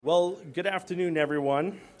Well, good afternoon,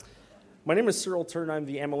 everyone. My name is Cyril Turner. I'm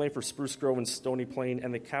the MLA for Spruce Grove and Stony Plain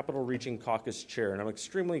and the Capital Region Caucus Chair. And I'm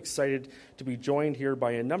extremely excited to be joined here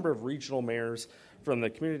by a number of regional mayors from the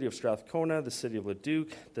community of Strathcona, the city of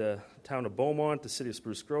Leduc, the town of Beaumont, the city of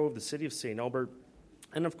Spruce Grove, the city of St. Albert,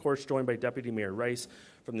 and of course joined by Deputy Mayor Rice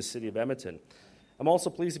from the city of Edmonton. I'm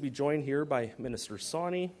also pleased to be joined here by Minister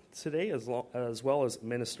Sawney today, as well as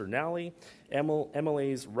Minister Nally,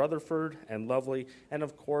 MLAs Rutherford and Lovely, and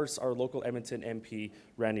of course our local Edmonton MP,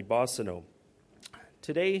 Randy Bossino.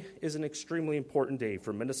 Today is an extremely important day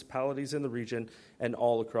for municipalities in the region and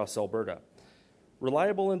all across Alberta.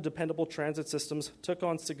 Reliable and dependable transit systems took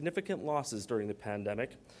on significant losses during the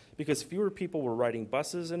pandemic because fewer people were riding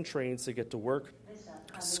buses and trains to get to work,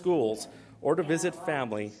 schools, or to visit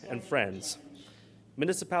family and friends.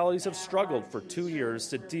 Municipalities have struggled for 2 years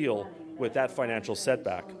to deal with that financial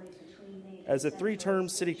setback. As a 3-term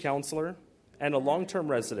city councillor and a long-term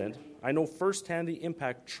resident, I know firsthand the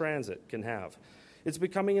impact transit can have. It's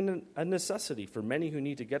becoming a necessity for many who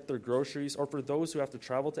need to get their groceries or for those who have to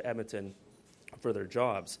travel to Edmonton for their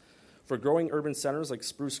jobs. For growing urban centres like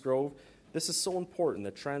Spruce Grove, this is so important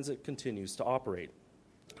that transit continues to operate.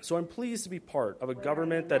 So I'm pleased to be part of a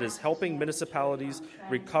government that is helping municipalities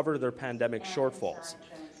recover their pandemic shortfalls.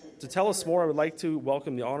 To tell us more, I would like to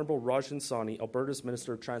welcome the Honourable Rajan Sawhney, Alberta's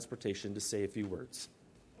Minister of Transportation, to say a few words.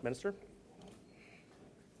 Minister?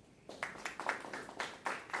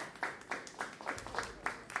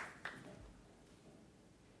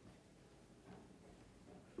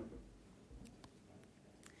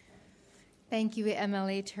 Thank you,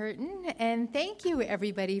 MLA Turton, and thank you,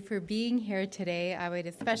 everybody, for being here today. I would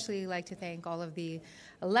especially like to thank all of the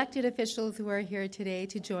elected officials who are here today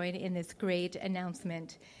to join in this great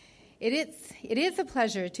announcement. It is a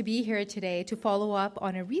pleasure to be here today to follow up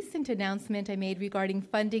on a recent announcement I made regarding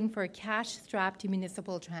funding for cash-strapped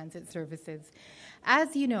municipal transit services.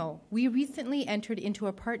 As you know, we recently entered into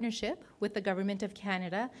a partnership with the Government of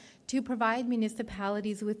Canada to provide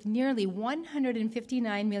municipalities with nearly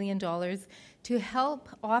 $159 million to help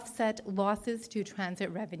offset losses to transit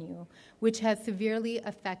revenue, which has severely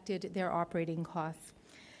affected their operating costs.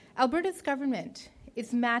 Alberta's government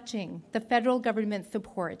is matching the federal government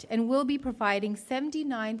support and will be providing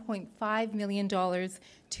 $79.5 million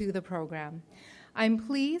to the program. I'm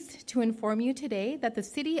pleased to inform you today that the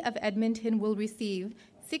City of Edmonton will receive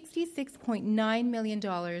 $66.9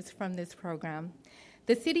 million from this program.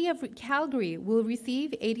 The City of Calgary will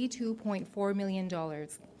receive $82.4 million.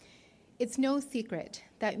 It's no secret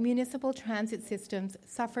that municipal transit systems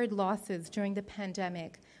suffered losses during the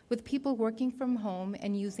pandemic, with people working from home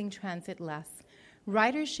and using transit less.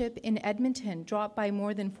 Ridership in Edmonton dropped by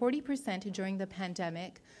more than 40% during the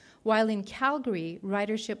pandemic, while in Calgary,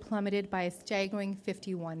 ridership plummeted by a staggering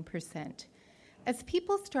 51%. As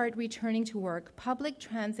people start returning to work, public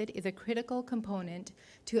transit is a critical component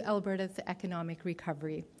to Alberta's economic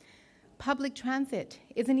recovery. Public transit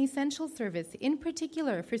is an essential service, in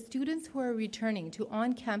particular for students who are returning to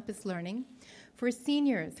on-campus learning, for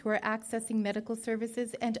seniors who are accessing medical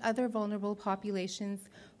services, and other vulnerable populations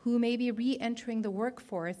who may be re-entering the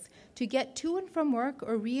workforce to get to and from work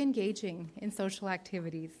or re-engaging in social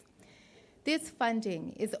activities. This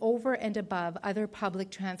funding is over and above other public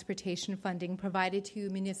transportation funding provided to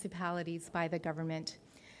municipalities by the government.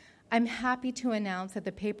 I'm happy to announce that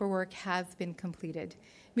the paperwork has been completed.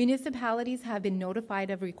 Municipalities have been notified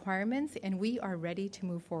of requirements, and we are ready to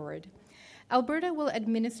move forward. Alberta will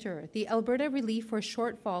administer the Alberta Relief for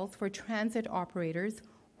Shortfalls for Transit Operators,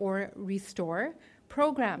 or RESTORE,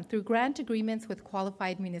 program through grant agreements with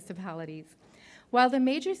qualified municipalities. While the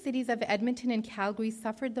major cities of Edmonton and Calgary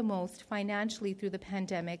suffered the most financially through the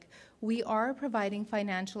pandemic, we are providing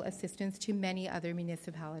financial assistance to many other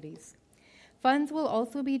municipalities. Funds will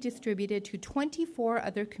also be distributed to 24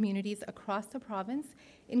 other communities across the province,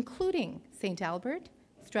 including St. Albert,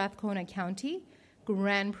 Strathcona County,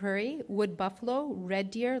 Grand Prairie, Wood Buffalo,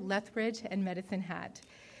 Red Deer, Lethbridge, and Medicine Hat.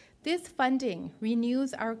 This funding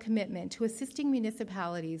renews our commitment to assisting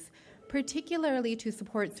municipalities, particularly to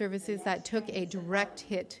support services that took a direct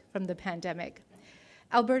hit from the pandemic.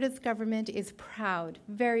 Alberta's government is proud,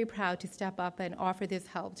 very proud, to step up and offer this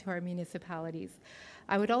help to our municipalities.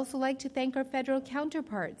 I would also like to thank our federal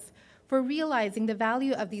counterparts for realizing the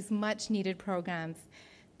value of these much-needed programs.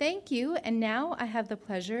 Thank you, and now I have the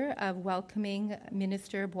pleasure of welcoming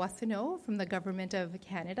Minister Boissonnault from the Government of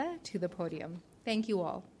Canada to the podium. Thank you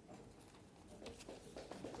all.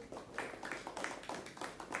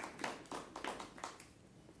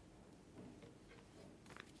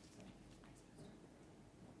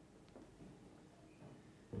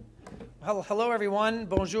 Hello, everyone.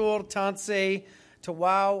 Bonjour, Tansei, to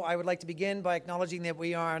WOW. I would like to begin by acknowledging that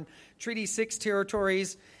we are on Treaty 6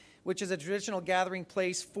 territories, which is a traditional gathering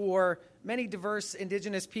place for many diverse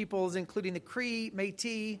Indigenous peoples, including the Cree,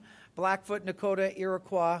 Métis, Blackfoot, Nakota,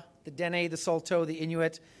 Iroquois, the Dene, the Saulteaux, the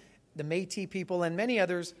Inuit, the Métis people, and many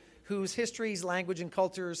others whose histories, language, and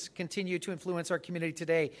cultures continue to influence our community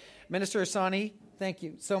today. Minister Asani, thank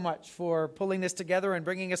you so much for pulling this together and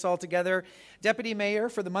bringing us all together. Deputy Mayor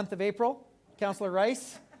for the month of April, Councillor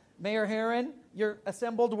Rice, Mayor Herron, your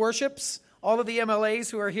assembled worships, all of the MLAs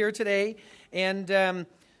who are here today, and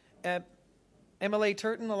MLA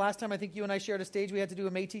Turton, the last time I think you and I shared a stage, we had to do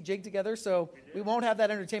a Métis jig together, so we won't have that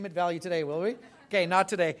entertainment value today, will we? Okay, not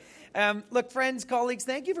today. Look, friends, colleagues,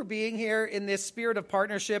 thank you for being here in this spirit of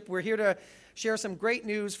partnership. We're here to share some great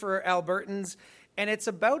news for Albertans, and it's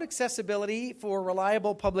about accessibility for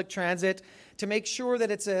reliable public transit to make sure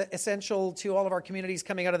that it's essential to all of our communities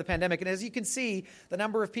coming out of the pandemic. And as you can see, the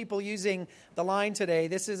number of people using the line today,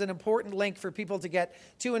 this is an important link for people to get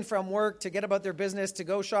to and from work, to get about their business, to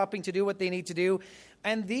go shopping, to do what they need to do.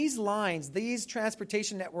 And these lines, these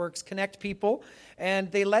transportation networks connect people,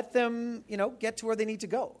 and they let them, get to where they need to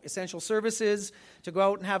go. Essential services, to go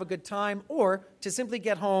out and have a good time, or to simply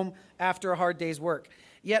get home after a hard day's work.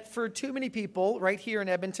 Yet for too many people right here in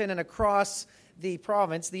Edmonton and across the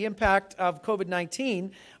province, the impact of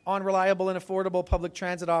COVID-19 on reliable and affordable public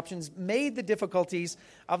transit options made the difficulties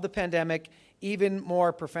of the pandemic even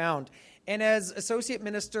more profound. And as Associate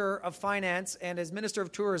Minister of Finance and as Minister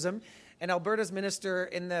of Tourism and Alberta's Minister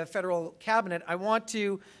in the federal cabinet, I want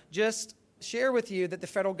to just share with you that the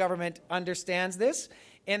federal government understands this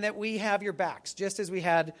and that we have your backs, just as we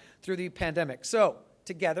had through the pandemic. So,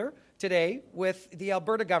 together, today, with the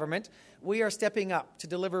Alberta government, we are stepping up to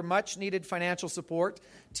deliver much-needed financial support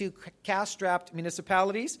to cash-strapped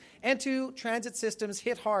municipalities and to transit systems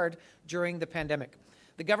hit hard during the pandemic.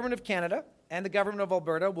 The Government of Canada and the Government of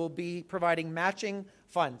Alberta will be providing matching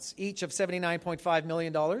funds, each of $79.5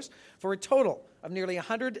 million, for a total of nearly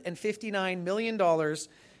 $159 million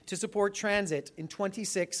to support transit in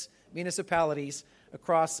 26 municipalities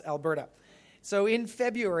across Alberta. So in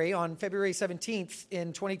February, on February 17th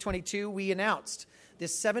in 2022, we announced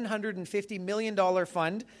this $750 million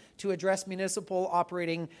fund to address municipal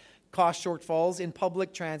operating cost shortfalls in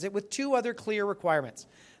public transit with two other clear requirements.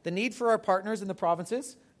 The need for our partners in the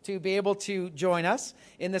provinces to be able to join us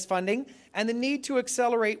in this funding, and the need to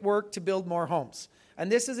accelerate work to build more homes.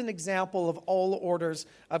 And this is an example of all orders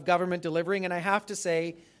of government delivering, and I have to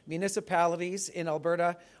say, municipalities in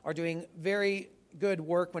Alberta are doing very good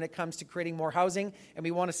work when it comes to creating more housing, and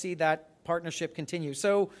we want to see that partnership continue.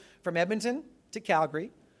 So from Edmonton to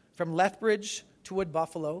Calgary, from Lethbridge to Wood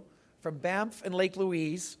Buffalo, from Banff and Lake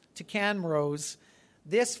Louise to Camrose,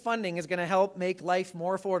 this funding is going to help make life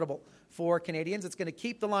more affordable for Canadians. It's going to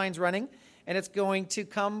keep the lines running, and it's going to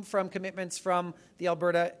come from commitments from the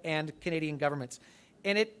Alberta and Canadian governments.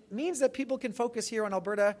 And it means that people can focus here on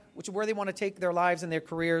Alberta, which is where they want to take their lives and their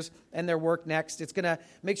careers and their work next. It's going to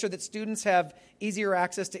make sure that students have easier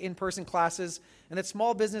access to in-person classes, and that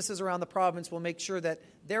small businesses around the province will make sure that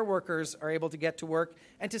their workers are able to get to work,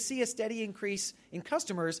 and to see a steady increase in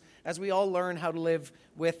customers as we all learn how to live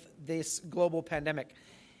with this global pandemic.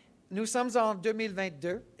 Nous sommes en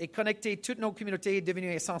 2022 et connecter toutes nos communautés est devenu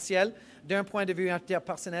essentiel d'un point de vue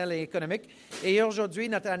interpersonnel et économique. Et aujourd'hui,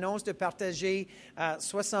 notre annonce de partager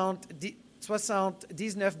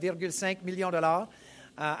 79,5 millions de dollars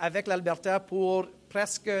avec l'Alberta pour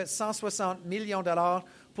presque 160 millions de dollars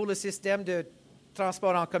pour le système de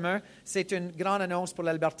transport en commun, c'est une grande annonce pour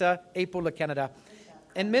l'Alberta et pour le Canada.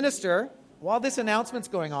 And Minister, while this announcement's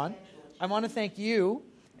going on, I want to thank you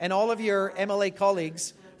and all of your MLA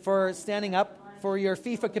colleagues for standing up for your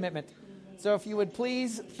FIFA commitment. So if you would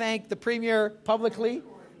please thank the Premier publicly,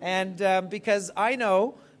 and because I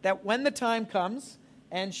know that when the time comes,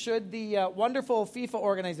 and should the wonderful FIFA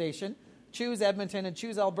organization choose Edmonton and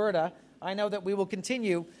choose Alberta, I know that we will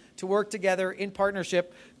continue to work together in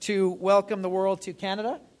partnership to welcome the world to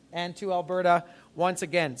Canada and to Alberta once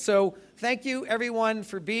again. So thank you, everyone,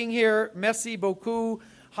 for being here. Merci beaucoup.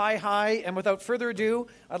 Hi. And without further ado,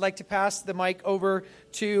 I'd like to pass the mic over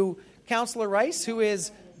to Councillor Rice, who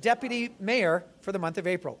is Deputy Mayor for the month of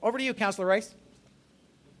April. Over to you, Councillor Rice.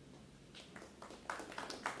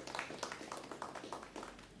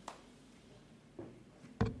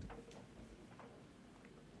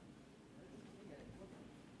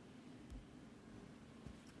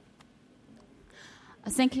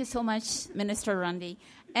 Thank you so much, Minister Randy.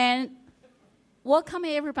 And welcome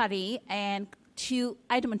everybody and to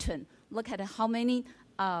Edmonton. Look at how many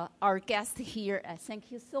our guests here.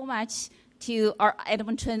 Thank you so much to our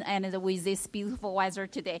Edmonton and with this beautiful weather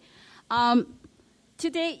today.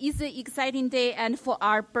 Today is an exciting day and for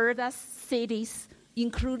our Alberta cities,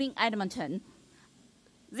 including Edmonton.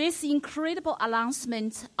 This incredible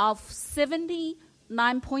announcement of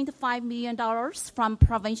 $79.5 million from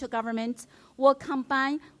provincial government will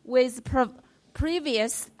combine with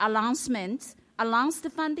previous announced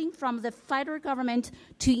funding from the federal government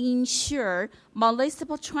to ensure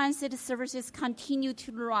municipal transit services continue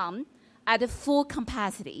to run at full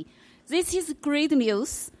capacity. This is great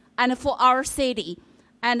news and for our city,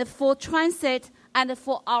 and for transit, and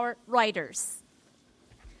for our riders.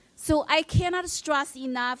 So I cannot stress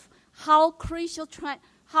enough how crucial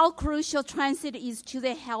transit is to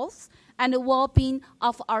the health and well-being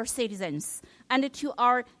of our citizens and to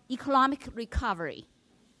our economic recovery.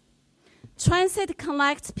 Transit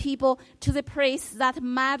connects people to the place that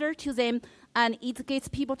matter to them, and it gets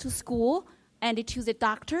people to school and to the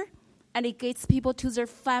doctor, and it gets people to their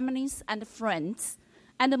families and friends.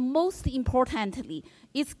 And most importantly,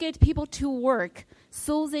 it gets people to work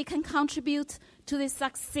so they can contribute to the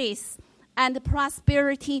success and the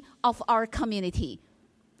prosperity of our community.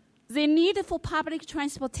 The need for public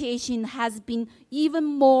transportation has been even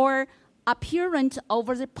more apparent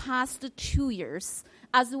over the past 2 years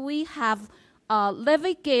as we have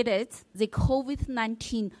navigated the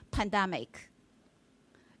COVID-19 pandemic.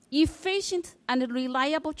 Efficient and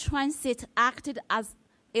reliable transit acted as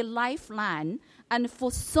a lifeline, and for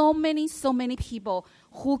so many people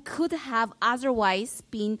who could have otherwise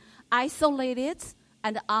been isolated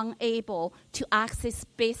and unable to access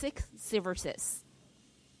basic services.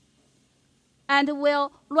 And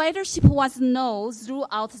while ridership was low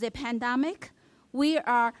throughout the pandemic, we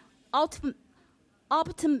are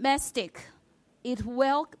optimistic it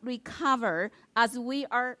will recover as we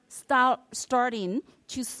are starting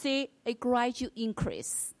to see a gradual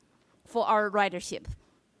increase for our ridership.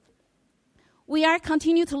 We are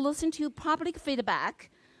continuing to listen to public feedback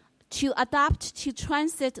to adapt to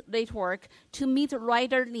transit network to meet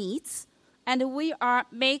rider needs, and we are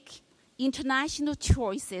make international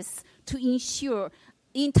choices to ensure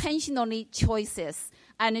intentionally choices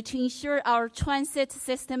and to ensure our transit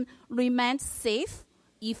system remains safe,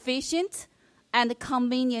 efficient, and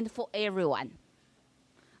convenient for everyone.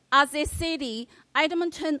 As a city,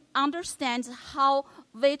 Edmonton understands how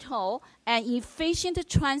vital an efficient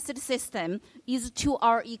transit system is to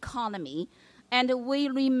our economy, and we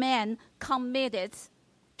remain committed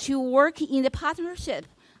to work in the partnership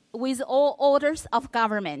with all orders of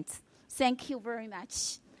government. Thank you very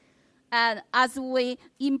much. And as we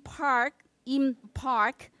embark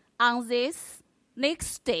on this next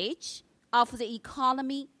stage of the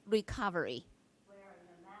economy recovery.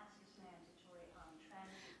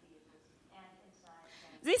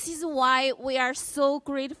 This is why we are so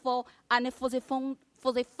grateful and for the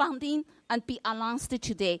funding and be announced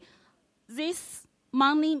today. This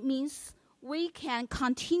money means we can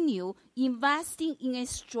continue investing in a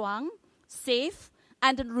strong, safe,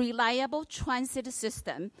 and reliable transit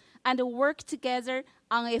system and work together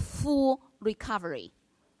on a full recovery.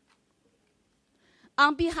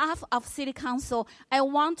 On behalf of City Council, I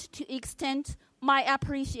want to extend my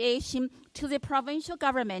appreciation to the provincial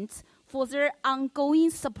government for their ongoing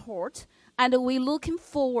support, and we're looking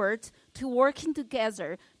forward to working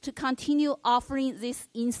together to continue offering this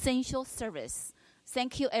essential service.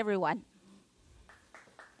 Thank you, everyone.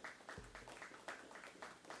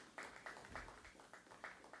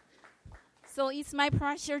 So it's my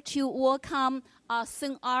pleasure to welcome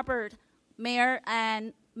St. Albert Mayor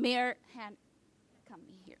and Mayor Han. Come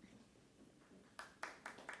here.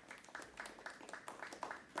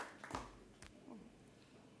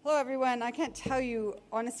 Hello, everyone. I can't tell you,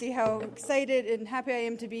 honestly, how excited and happy I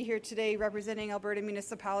am to be here today representing Alberta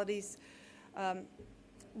municipalities.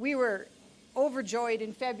 We were overjoyed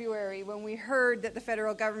in February when we heard that the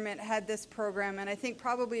federal government had this program, and I think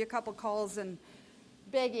probably a couple calls and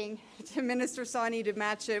begging to Minister Sawney to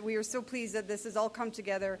match it. We are so pleased that this has all come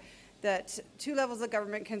together, that two levels of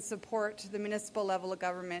government can support the municipal level of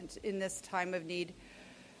government in this time of need.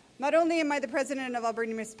 Not only am I the president of Alberta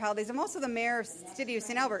Municipalities, I'm also the mayor of the city of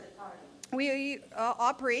St. Albert. We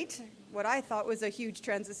operate what I thought was a huge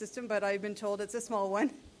transit system, but I've been told it's a small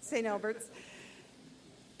one, St. Albert's.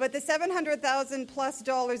 But the $700,000 plus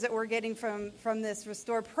that we're getting from this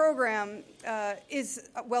Restore program is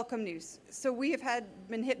welcome news. So we have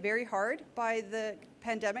been hit very hard by the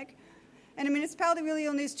pandemic, and a municipality really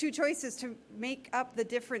only has two choices to make up the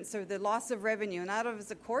difference or the loss of revenue, and that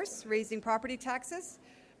is, of course, raising property taxes.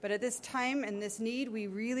 But at this time and this need, we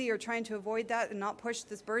really are trying to avoid that and not push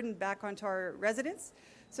this burden back onto our residents.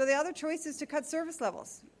 So the other choice is to cut service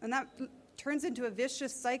levels, and that turns into a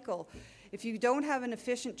vicious cycle. If you don't have an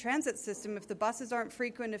efficient transit system, if the buses aren't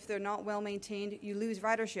frequent, if they're not well maintained, you lose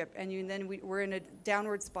ridership, and we're in a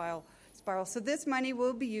downward spiral. So this money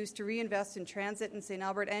will be used to reinvest in transit in St.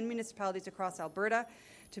 Albert and municipalities across Alberta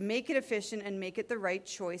to make it efficient and make it the right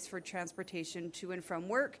choice for transportation to and from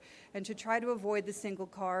work, and to try to avoid the single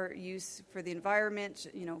car use for the environment,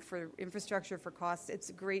 for infrastructure, for costs. It's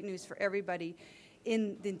great news for everybody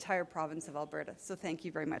in the entire province of Alberta. So thank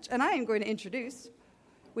you very much. And I am going to introduce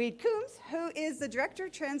Wade Coombs, who is the Director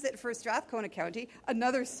of Transit for Strathcona County,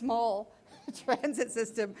 another small transit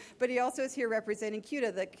system, but he also is here representing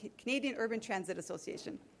CUTA, the Canadian Urban Transit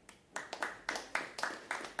Association.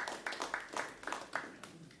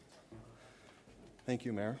 Thank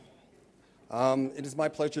you, Mayor. It is my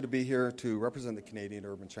pleasure to be here to represent the Canadian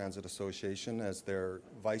Urban Transit Association as their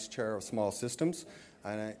Vice Chair of Small Systems.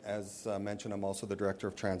 And as mentioned, I'm also the Director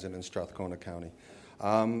of Transit in Strathcona County.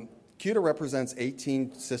 CUTA represents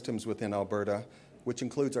 18 systems within Alberta, which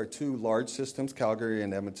includes our 2 large systems, Calgary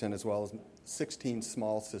and Edmonton, as well as 16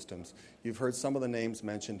 small systems. You've heard some of the names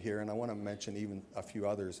mentioned here, and I want to mention even a few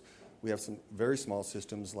others. We have some very small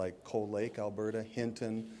systems like Cold Lake, Alberta,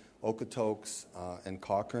 Hinton, Okotoks, and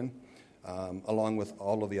Cochrane, along with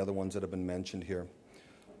all of the other ones that have been mentioned here.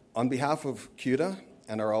 On behalf of CUTA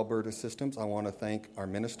and our Alberta systems, I want to thank our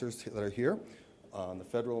ministers that are here, the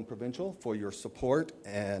federal and provincial, for your support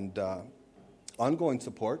and ongoing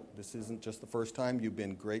support. This isn't just the first time. You've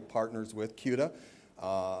been great partners with CUTA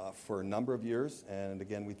for a number of years, and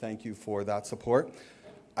again, we thank you for that support.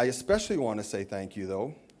 I especially want to say thank you,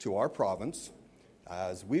 though, to our province,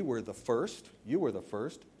 as you were the first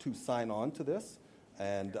to sign on to this,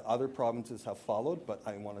 and other provinces have followed, but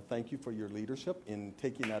I want to thank you for your leadership in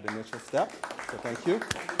taking that initial step, so thank you.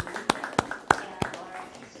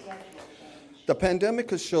 The pandemic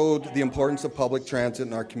has showed the importance of public transit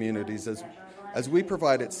in our communities as we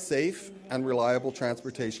provided safe and reliable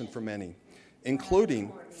transportation for many,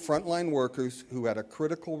 including frontline workers who had a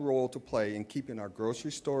critical role to play in keeping our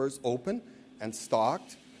grocery stores open and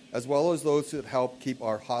stocked, as well as those that help keep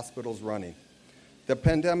our hospitals running. The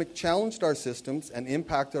pandemic challenged our systems and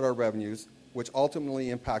impacted our revenues, which ultimately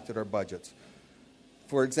impacted our budgets.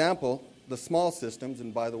 For example, the small systems,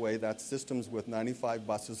 and by the way, that's systems with 95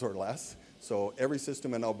 buses or less, so every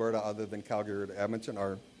system in Alberta other than Calgary or Edmonton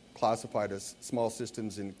are classified as small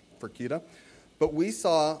systems for CUTA. But we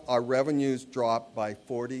saw our revenues drop by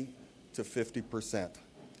 60 to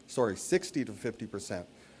 50%.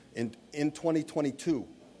 In 2022,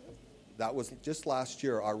 that was just last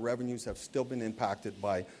year, our revenues have still been impacted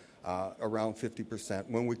by around 50%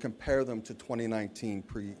 when we compare them to 2019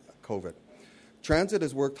 pre-COVID. Transit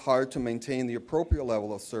has worked hard to maintain the appropriate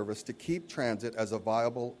level of service to keep transit as a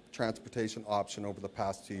viable transportation option over the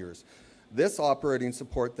past 2 years. This operating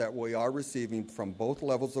support that we are receiving from both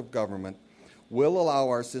levels of government will allow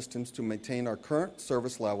our systems to maintain our current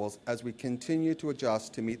service levels as we continue to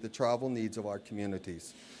adjust to meet the travel needs of our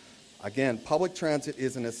communities. Again, public transit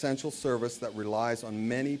is an essential service that relies on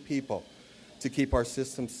many people to keep our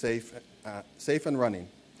systems safe and running.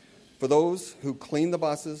 For those who clean the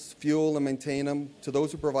buses, fuel and maintain them, to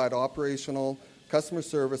those who provide operational, customer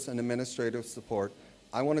service and administrative support,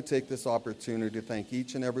 I want to take this opportunity to thank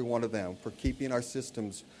each and every one of them for keeping our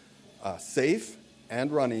systems safe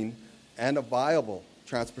and running and a viable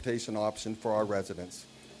transportation option for our residents.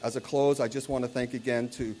 As a close, I just want to thank again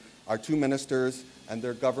to our 2 ministers and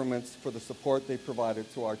their governments for the support they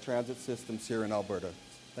provided to our transit systems here in Alberta.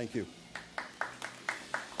 Thank you.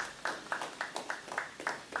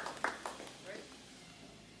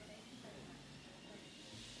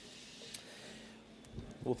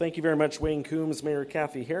 Well, thank you very much, Wayne Coombs, Mayor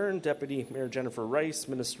Kathy Heron, Deputy Mayor Jennifer Rice,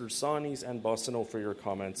 Minister Sonnies, and Bossino for your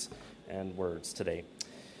comments and words today.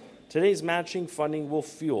 Today's matching funding will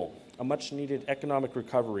fuel a much-needed economic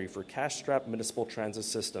recovery for cash-strapped municipal transit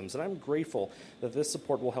systems, and I'm grateful that this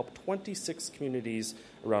support will help 26 communities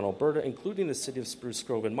around Alberta, including the city of Spruce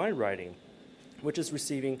Grove in my riding, which is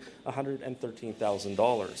receiving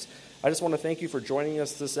 $113,000. I just want to thank you for joining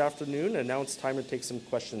us this afternoon, and now it's time to take some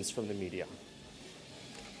questions from the media.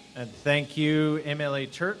 And thank you,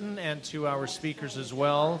 MLA Turton, and to our speakers as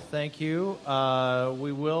well. Thank you.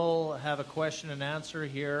 We will have a question and answer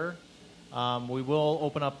here. We will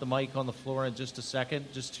open up the mic on the floor in just a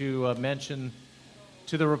second. Just to mention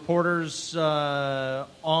to the reporters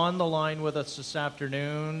on the line with us this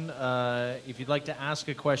afternoon, if you'd like to ask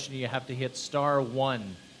a question, you have to hit *1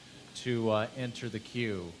 to enter the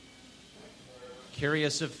queue.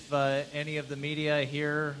 Curious if any of the media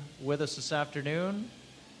here with us this afternoon.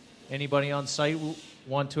 Anybody on site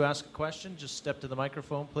want to ask a question? Just step to the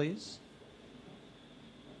microphone, please.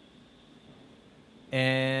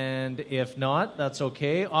 And if not, that's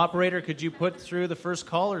okay. Operator, could you put through the first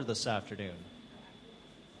caller this afternoon?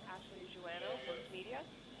 Ashley Juano, Post Media.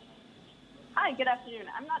 Hi, good afternoon.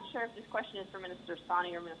 I'm not sure if this question is for Minister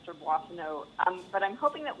Sani or Minister Boissonnault, but I'm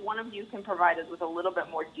hoping that one of you can provide us with a little bit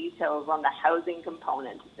more details on the housing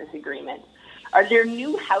component of this agreement. Are there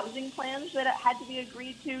new housing plans that had to be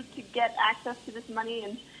agreed to get access to this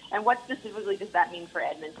money, and what specifically does that mean for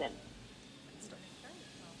Edmonton?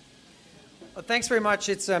 Well, thanks very much.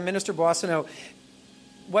 It's Minister Boissonnault.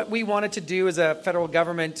 What we wanted to do as a federal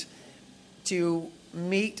government to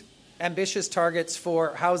meet ambitious targets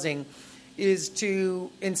for housing is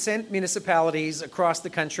to incent municipalities across the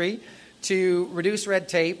country to reduce red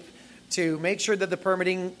tape, to make sure that the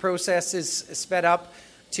permitting process is sped up,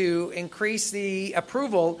 to increase the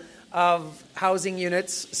approval of housing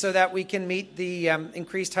units so that we can meet the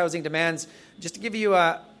increased housing demands. Just to give you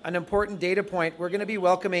an important data point, we're going to be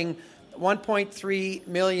welcoming 1.3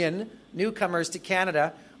 million newcomers to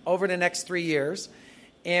Canada over the next 3 years.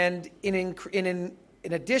 And in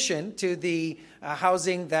addition to the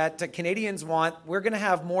housing that Canadians want, we're going to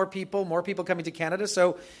have more people coming to Canada.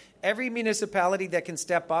 So every municipality that can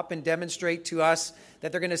step up and demonstrate to us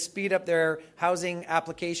that they're going to speed up their housing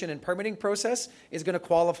application and permitting process is going to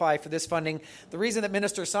qualify for this funding. The reason that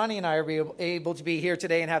Minister Sani and I are able to be here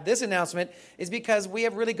today and have this announcement is because we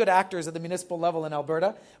have really good actors at the municipal level in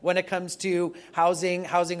Alberta when it comes to housing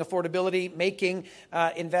affordability, making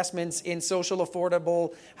investments in social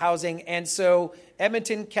affordable housing. And so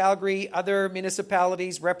Edmonton, Calgary, other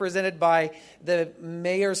municipalities represented by the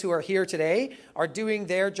mayors who are here today are doing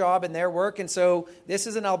their job and their work. And so this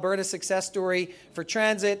is an Alberta success story for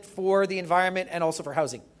transit, for the environment, and also for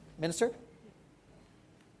housing. Minister?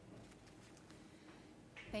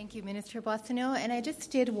 Thank you, Minister Boissonnault. And I just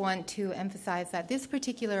did want to emphasize that this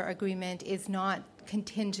particular agreement is not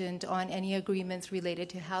contingent on any agreements related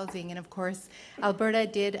to housing. And of course, Alberta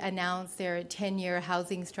did announce their 10-year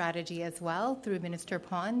housing strategy as well through Minister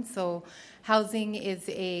Pond. So housing is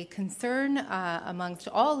a concern amongst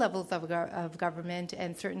all levels of government,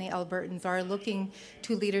 and certainly Albertans are looking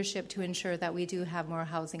to leadership to ensure that we do have more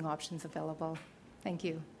housing options available. Thank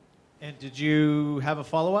you. And did you have a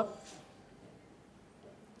follow-up?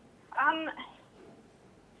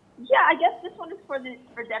 Yeah, I guess this one is for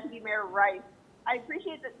Deputy Mayor Rice. I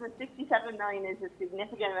appreciate that the $67 million is a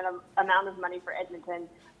significant amount of money for Edmonton,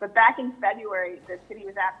 but back in February, the city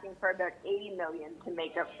was asking for about $80 million to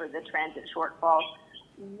make up for the transit shortfall.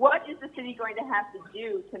 What is the city going to have to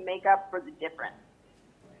do to make up for the difference?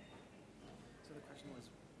 So the question was,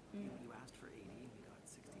 you asked for 80 and we got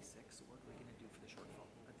 66, so what are we going to do for the shortfall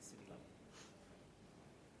at the city level?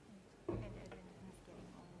 And Edmonton's getting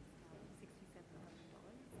almost $67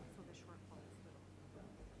 million, so the shortfall is little.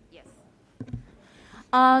 Yes.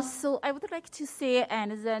 So I would like to say,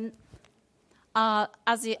 and then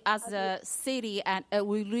as a city, and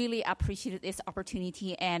we really appreciate this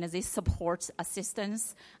opportunity and this support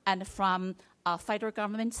assistance, and from federal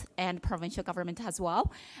government and provincial government as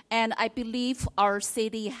well. And I believe our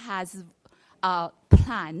city has a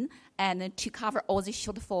plan and to cover all the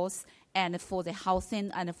shortfalls and for the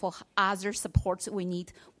housing and for other supports we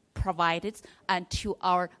need provided and to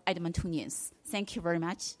our Edmontonians. Thank you very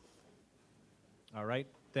much. All right,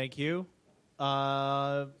 thank you.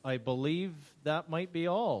 I believe that might be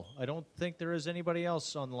all. I don't think there is anybody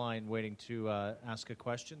else online waiting to ask a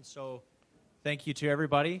question. So thank you to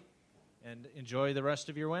everybody, and enjoy the rest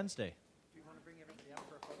of your Wednesday. Do you want to bring everybody out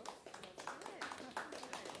for a photo?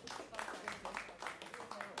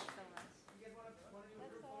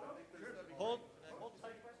 Hold.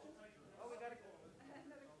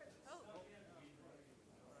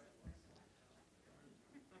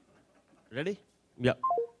 Ready? Yeah.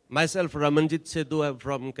 Myself, Ramanjit Sidhu, I'm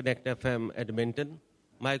from Connect FM Edmonton.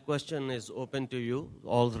 My question is open to you,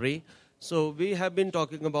 all three. So we have been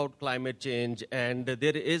talking about climate change, and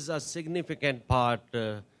there is a significant part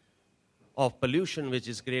of pollution which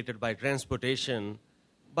is created by transportation.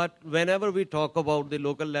 But whenever we talk about the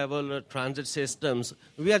local level transit systems,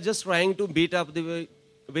 we are just trying to beat up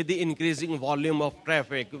with the increasing volume of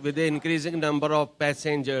traffic, with the increasing number of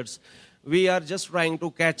passengers. We are just trying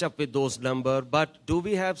to catch up with those numbers. But do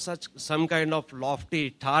we have some kind of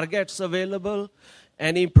lofty targets available?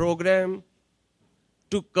 Any program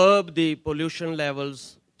to curb the pollution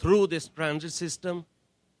levels through this transit system?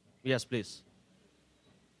 Yes, please.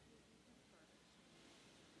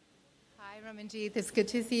 Hi, Ramanjit, it's good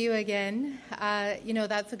to see you again.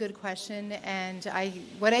 That's a good question. And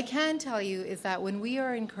what I can tell you is that when we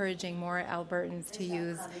are encouraging more Albertans to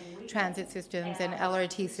use transit systems and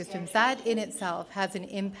LRT systems, that in itself has an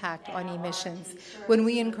impact on emissions. When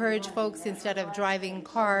we encourage folks, instead of driving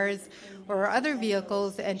cars or other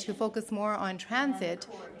vehicles, and to focus more on transit,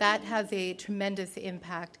 that has a tremendous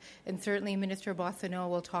impact. And certainly Minister Boissonnault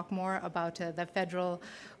will talk more about the federal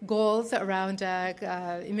goals around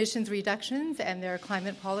emissions reductions and their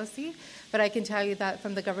climate policy. But I can tell you that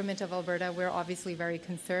from the Government of Alberta, we're obviously very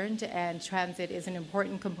concerned, and transit is an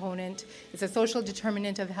important component. It's a social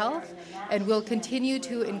determinant of health, and we'll continue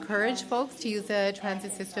to encourage folks to use the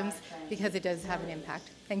transit systems because it does have an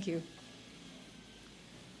impact. Thank you.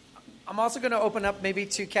 I'm also going to open up maybe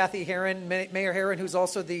to Kathy Heron, Mayor Heron, who's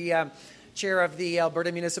also the chair of the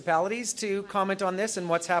Alberta Municipalities, to comment on this and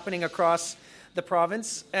what's happening across the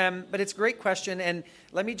province. But it's a great question, and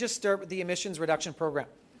let me just start with the emissions reduction program.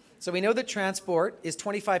 So we know that transport is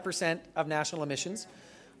 25% of national emissions.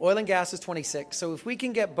 Oil and gas is 26%. So if we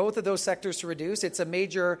can get both of those sectors to reduce, it's a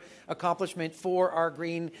major accomplishment for our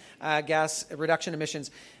green gas reduction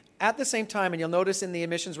emissions. At the same time, and you'll notice in the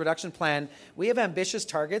emissions reduction plan, we have ambitious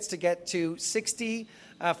targets to get to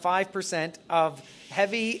 65% of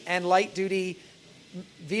heavy and light-duty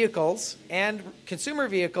vehicles and consumer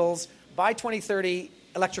vehicles by 2030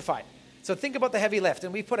 electrified. So think about the heavy lift.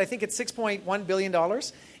 And we put, I think it's $6.1 billion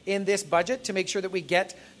in this budget to make sure that we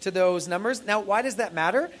get to those numbers. Now, why does that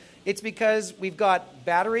matter? It's because we've got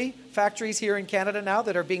battery factories here in Canada now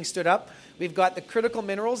that are being stood up. We've got the critical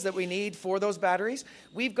minerals that we need for those batteries.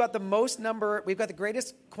 We've got the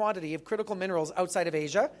greatest quantity of critical minerals outside of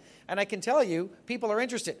Asia. And I can tell you, people are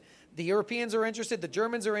interested. The Europeans are interested. The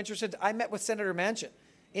Germans are interested. I met with Senator Manchin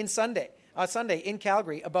Sunday in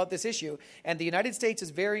Calgary about this issue, and the United States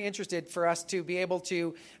is very interested for us to be able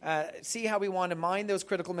to see how we want to mine those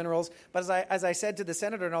critical minerals. But as I said to the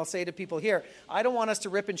senator, and I'll say to people here, I don't want us to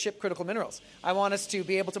rip and ship critical minerals. I want us to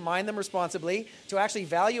be able to mine them responsibly, to actually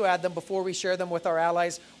value add them before we share them with our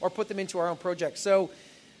allies or put them into our own projects. So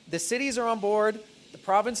the cities are on board, the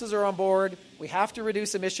provinces are on board, we have to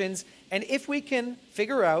reduce emissions, and if we can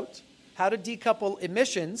figure out how to decouple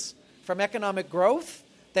emissions from economic growth,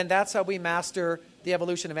 then that's how we master the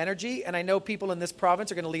evolution of energy. And I know people in this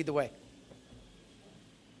province are going to lead the way.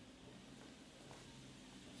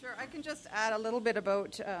 Sure, I can just add a little bit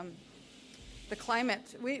about the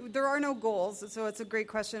climate. There are no goals, so it's a great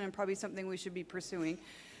question and probably something we should be pursuing.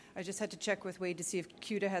 I just had to check with Wade to see if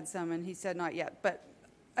CUDA had some, and he said not yet. But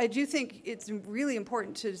I do think it's really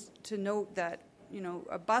important to note that,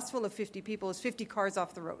 a bus full of 50 people is 50 cars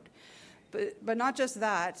off the road. But not just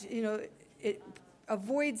that, it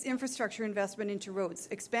avoids infrastructure investment into roads.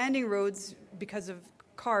 Expanding roads because of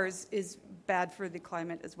cars is bad for the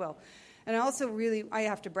climate as well. And I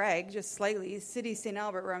have to brag just slightly, City St.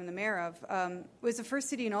 Albert, where I'm the mayor of, was the first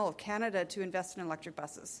city in all of Canada to invest in electric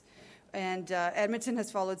buses. And Edmonton has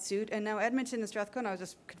followed suit. And now Edmonton and Strathcona, I was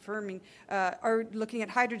just confirming, are looking at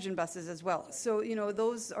hydrogen buses as well. So,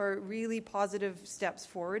 those are really positive steps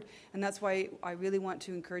forward. And that's why I really want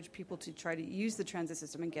to encourage people to try to use the transit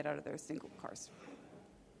system and get out of their single cars.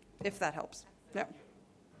 If that helps. Yeah. Excellent.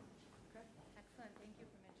 Thank you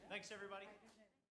for mentioning. Thanks, everybody.